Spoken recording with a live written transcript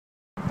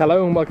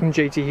Hello and welcome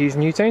to JT Hughes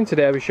Newtown.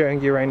 Today I'll be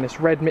showing you around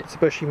this red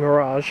Mitsubishi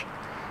Mirage.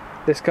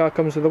 This car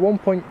comes with a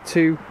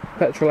 1.2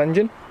 petrol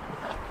engine,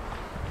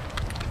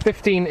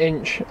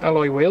 15-inch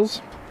alloy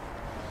wheels.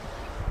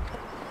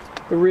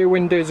 The rear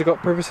windows have got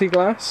privacy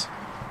glass.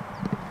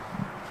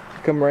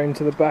 Come around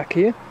to the back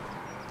here.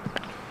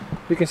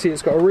 You can see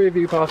it's got a rear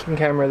view parking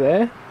camera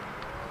there.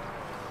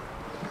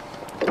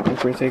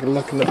 If we take a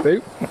look in the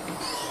boot.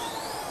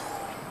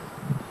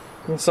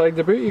 Inside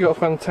the boot you've got a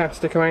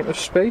fantastic amount of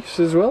space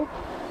as well.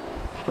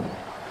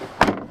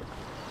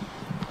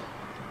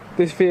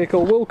 This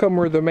vehicle will come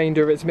with the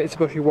remainder of its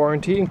Mitsubishi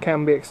warranty and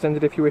can be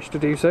extended if you wish to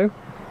do so.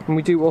 And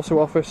we do also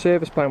offer a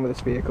service plan with this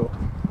vehicle.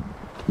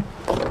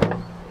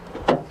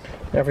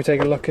 Now if we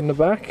take a look in the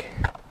back.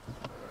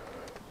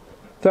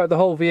 Throughout the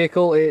whole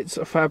vehicle it's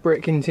a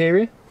fabric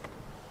interior.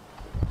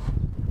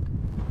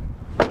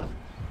 Now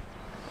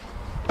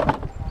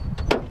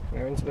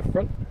into the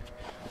front.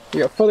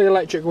 You've got fully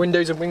electric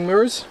windows and wing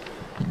mirrors.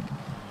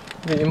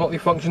 You've got your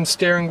multi-function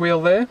steering wheel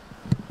there.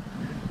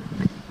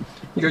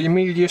 You've got your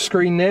media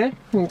screen there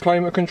and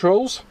climate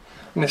controls.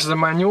 And this is a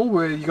manual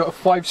where you've got a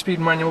 5-speed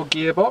manual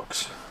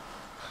gearbox.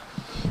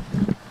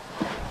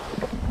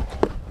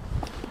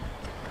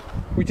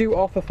 We do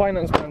offer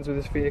finance plans with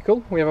this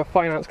vehicle. We have a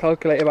finance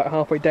calculator about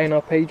halfway down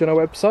our page on our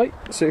website,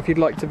 so if you'd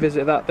like to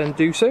visit that then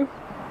do so.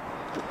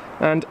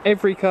 And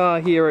every car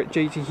here at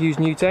JT Hughes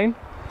Newtown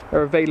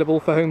are available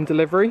for home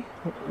delivery,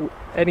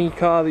 any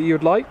car that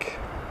you'd like.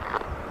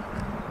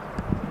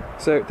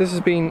 So this has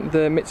been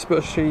the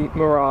Mitsubishi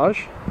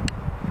Mirage.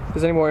 If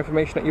there's any more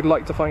information that you'd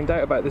like to find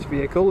out about this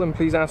vehicle, then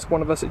please ask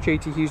one of us at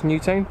JT Hughes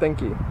Newtown. Thank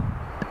you.